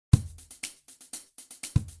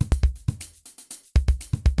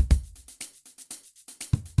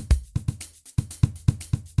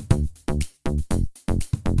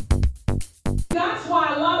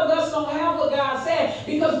us don't have what God said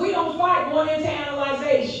because we don't fight going into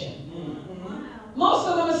analyzation. Most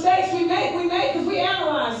of the mistakes we make because we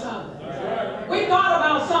analyze something. We thought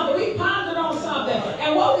about something. We pondered on something.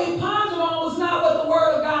 And what we pondered on was not what the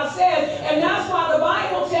Word of God says. And that's why the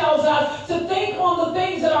Bible tells us to think on the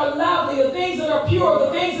things that are lovely, the things that are pure,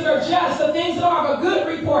 the things that are just, the things that are of a good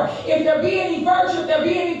report. If there be any virtue, if there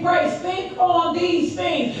be any praise, think on these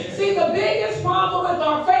things. See, the biggest problem with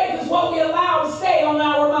our faith is what we allow to stay on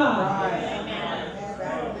our mind.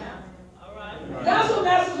 That's what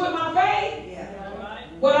messes with my faith.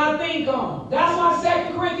 What I think on. That's why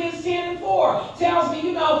 2 Corinthians 10:4 tells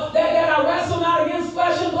me, that I wrestle not against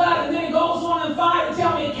flesh and blood. And then it goes on in 5 to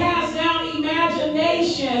tell me to cast down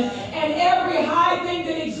imaginations and every high thing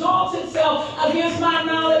that exalts itself against my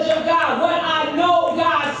knowledge of God. What I know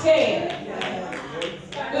God said.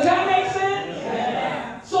 Does that make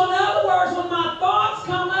sense? So in other words, when my thoughts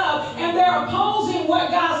come up and they're opposing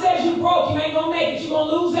what God says, you broke, you ain't going to make it, you're going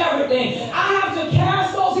to lose everything. I have to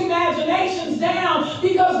cast those imaginations down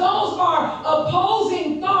because those are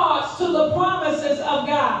opposing thoughts to the promises of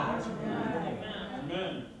God.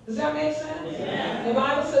 Amen. Does that make sense? Amen. The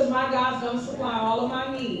Bible says my God's going to supply all of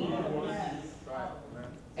my needs.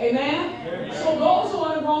 Amen? Amen. So it goes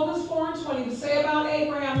on in Romans 4:20 to say about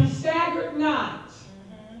Abraham, he staggered not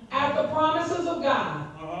at the promises of God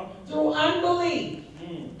through unbelief.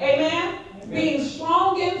 Amen? Being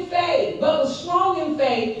strong in faith, but was strong in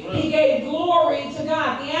faith, he gave glory to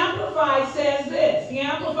God. The Amplified says this. The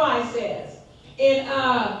Amplified says in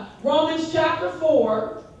Romans chapter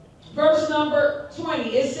 4, verse number 20,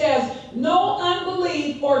 it says, no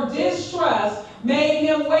unbelief or distrust made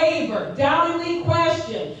him waver, doubtingly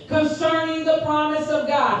question concerning the promise of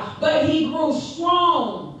God. But he grew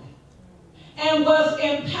strong and was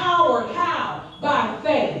empowered. How? By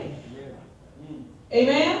faith.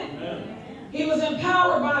 Amen? Amen. He was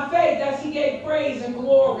empowered by faith as he gave praise and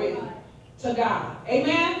glory to God.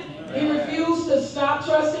 Amen? Amen. He refused to stop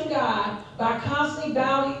trusting God by constantly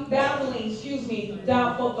battling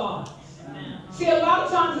doubtful thoughts. Amen. See, a lot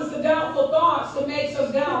of times it's the doubtful thoughts that makes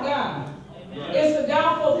us doubt God. Amen. It's the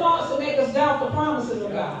doubtful thoughts that make us doubt the promises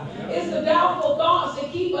of God. It's the doubtful thoughts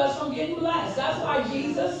that keep us from getting blessed. That's why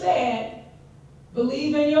Jesus said,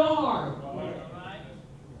 believe in your heart.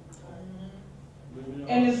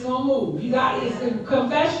 And it's going to move.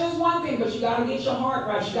 Confession is one thing, but you got to get your heart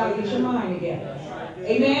right. You got to get your mind together.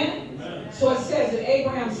 Amen? Amen? So it says that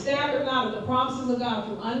Abraham staggered not at the promises of God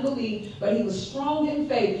through unbelief, but he was strong in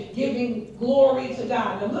faith, giving glory to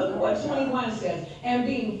God. Now look at what 21 says. And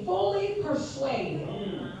being fully persuaded.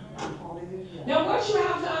 Now what you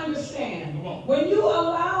have to understand, when you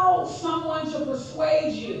allow someone to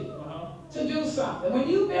persuade you to do something, when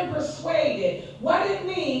you've been persuaded, what it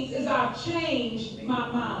means is I've changed my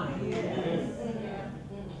mind. Yes.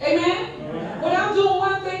 Amen? When I'm doing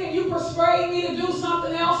one thing and you persuade me to do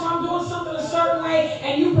something else, or I'm doing something a certain way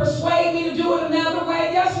and you persuade me to do it another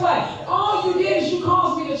way, guess what? All you did is you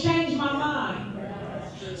caused me to change my mind.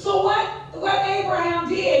 So what Abraham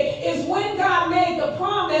did is when God made the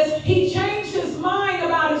promise, he changed his mind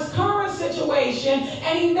about his current situation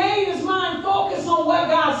and he made his mind focus on what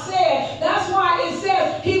God said. That's why it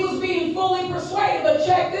says he was being fully persuaded. But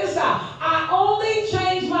check this out. I only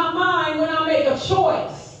change my mind when I make a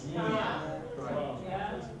choice.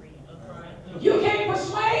 You can't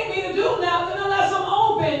persuade me to do nothing unless I'm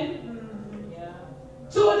open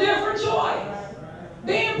to a different choice.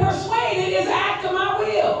 Being persuaded is an act of my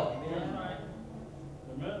will.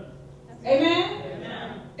 Amen?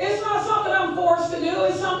 Amen? It's not something I'm forced to do.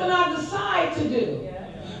 It's something I decide to do.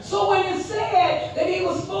 So when it said that he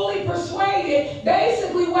was fully persuaded,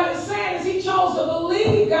 basically what it's saying is he chose to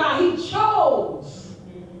believe God. He chose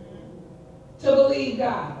to believe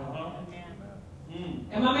God.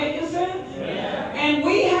 Am I making sense? Yeah. And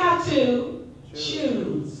we have to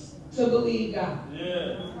choose to believe God.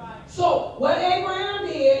 Yeah. So what Abraham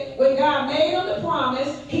did, when God made him the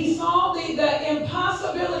promise, he saw the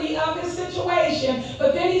impossibility of his situation,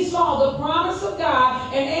 but then he saw the promise of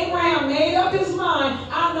God, and Abraham made up his mind,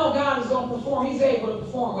 I know God is going to perform. He's able to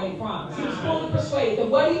perform what he promised. He was fully persuaded that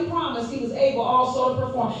what he promised, he was able also to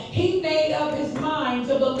perform. He made up his mind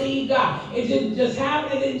to believe God. It didn't just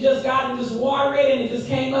happen. It didn't just God and just water it, and it just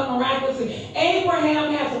came up miraculously.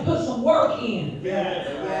 Abraham had to put some work in. Yes.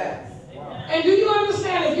 Yes. And do you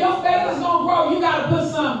understand, if your faith is going to grow, you got to put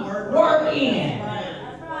some work in.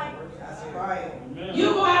 That's right. That's right.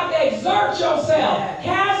 You're going to have to exert yourself.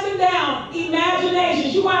 Casting down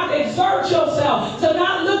imaginations. You're going to have to exert yourself to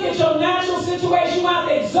not look at your natural situation. You're going to have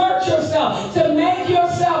to exert yourself to make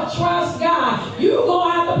yourself trust God. You're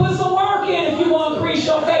going to have to put some work in if you want to increase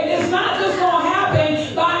your faith. It's not just going to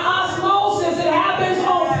happen by us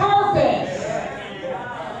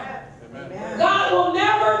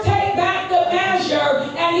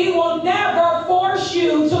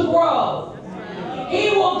He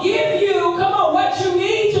will give you, come on, what you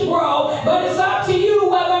need to grow, but it's up to you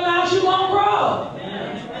whether or not you're going to grow.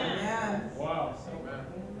 Wow.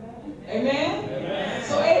 Amen? Amen?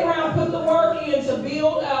 So Abraham put the work in to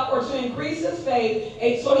build up or to increase his faith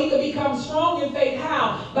so he could become strong in faith.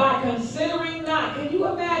 How? By considering not. Can you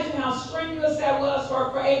imagine how strenuous that was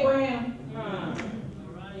for Abraham?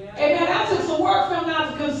 Amen. That took some work for him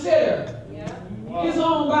not to consider his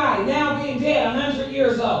own body, now being dead, 100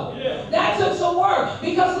 years old. That took some work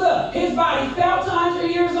because, look, his body felt 100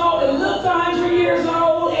 years old. It looked 100 years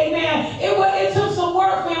old. Amen. It took some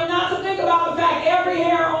work for him not to think about the fact every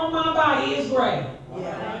hair on my body is gray.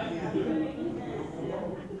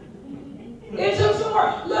 It took some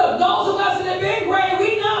work. Look, those of us that have been gray,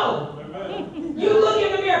 we know. You look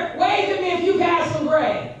in the mirror. Wave at me if you've had some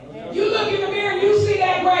gray. You look in the mirror and you see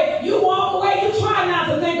that gray. You walk away. You try not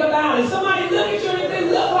to think about it. Somebody look at you and they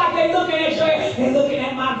look like they're looking at your hair. They're looking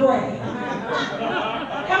at my gray.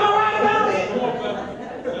 Am I right about it?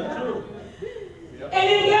 And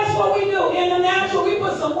then guess what we do? In the natural, we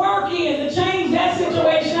put some work in to change that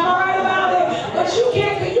situation. Am I right about it? But you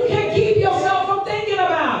can't keep yourself from thinking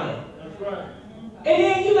about it. And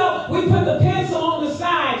then, you know, we put the pencil on the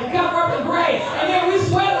side to cover up the gray. And then we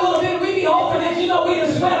sweat a little bit. We be hoping that, you know, we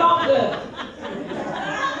just sweat off the...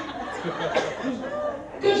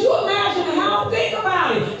 Could you imagine how? Think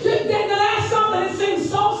about it. Now that's something that seems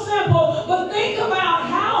so simple, but think about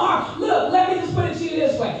how hard. Look, let me just put it to you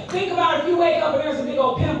this way. Think about if you wake up and there's a big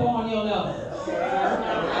old pimple on your nose.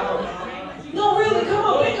 No, really, come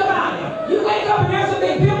on, think about it. You wake up and there's a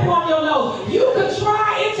big pimple on your nose. You could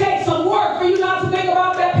try, it takes some work for you not to think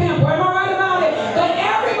about that pimple. Am I right about it? But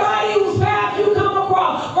everybody whose path you come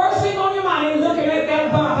across, first thing on your mind is looking at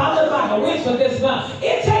that bump. I look like a witch with this bump.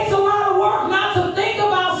 It takes a lot of work not to think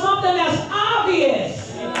about something that's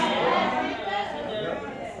obvious.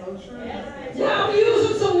 Yeah, I'm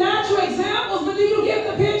using some natural examples, but do you get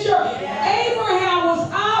the picture? Abraham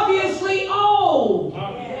was obviously old.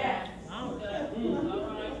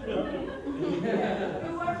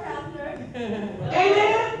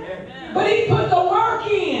 Amen? But he put the work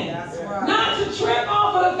in. Not to trip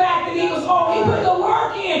off of the fact that he was old. He put the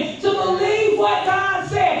work in to believe what God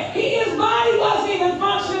said. His body wasn't even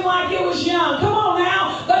functioning like it was young. Come on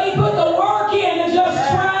now. But he put the work in to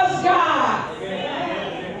just trust God.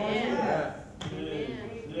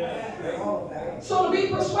 So to be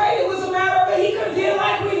persuaded was a matter of it. He could have did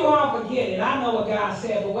like we do. I'll forget it. I know what God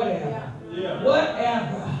said, but whatever.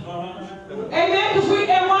 Whatever. Amen?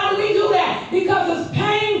 And why do we do that? Because it's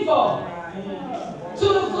painful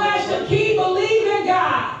to the flesh to keep believing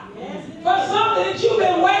God for something that you've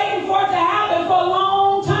been waiting for it to happen for a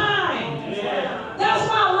long time. That's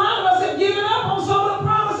why a lot of us have given up on some of the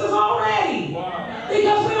promises already.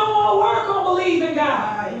 Because we don't want to work on believing God.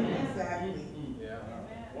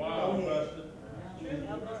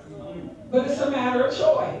 But it's a matter of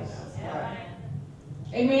choice.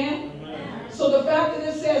 Amen? So the fact that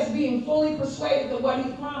it says being fully persuaded that what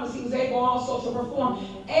he promised he was able also to perform,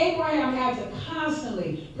 Abraham had to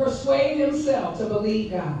constantly persuade himself to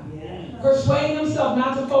believe God. Persuade himself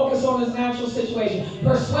not to focus on his natural situation.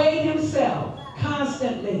 Persuade himself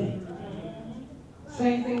constantly.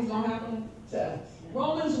 Same thing's going to happen to us.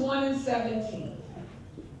 Romans 1:17.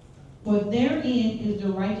 For therein is the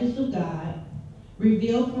righteousness of God,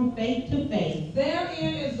 revealed from faith to faith.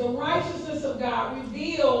 Therein is the righteousness of God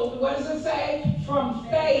revealed, what does it say? From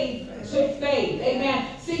faith to faith. Amen.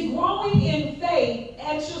 See, growing in faith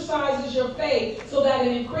exercises your faith so that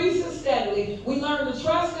it increases steadily. We learn to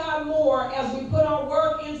trust God more as we put our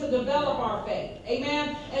work in to develop our faith.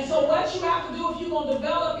 Amen. And so what you have to do if you're going to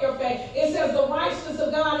develop your faith, it says the righteousness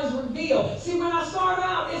of God is revealed. See, when I start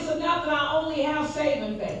out, it's enough that I only have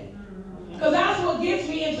saving faith. Because that's what gets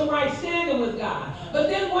me into right standing with God. But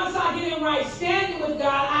then once I get in right standing with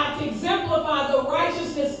God, I have to exemplify the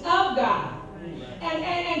righteousness of God.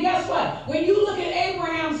 And guess what? When you look at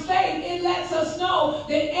Abraham's faith, it lets us know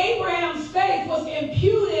that Abraham's faith was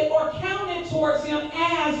imputed or counted towards him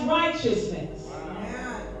as righteousness.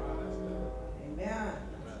 Amen. Amen.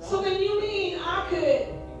 So then you mean I could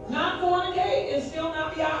not fornicate and still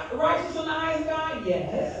not be righteous in the eyes of God?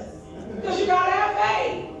 Yes. Because you got to have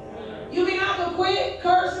faith. You mean I could quit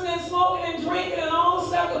cursing and smoking and drinking and all the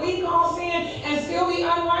stuff that we call sin and still be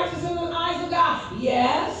unrighteous in the eyes of God?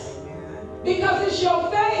 Yes. Because it's your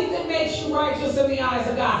faith that makes you righteous in the eyes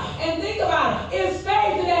of God. And think about it. It's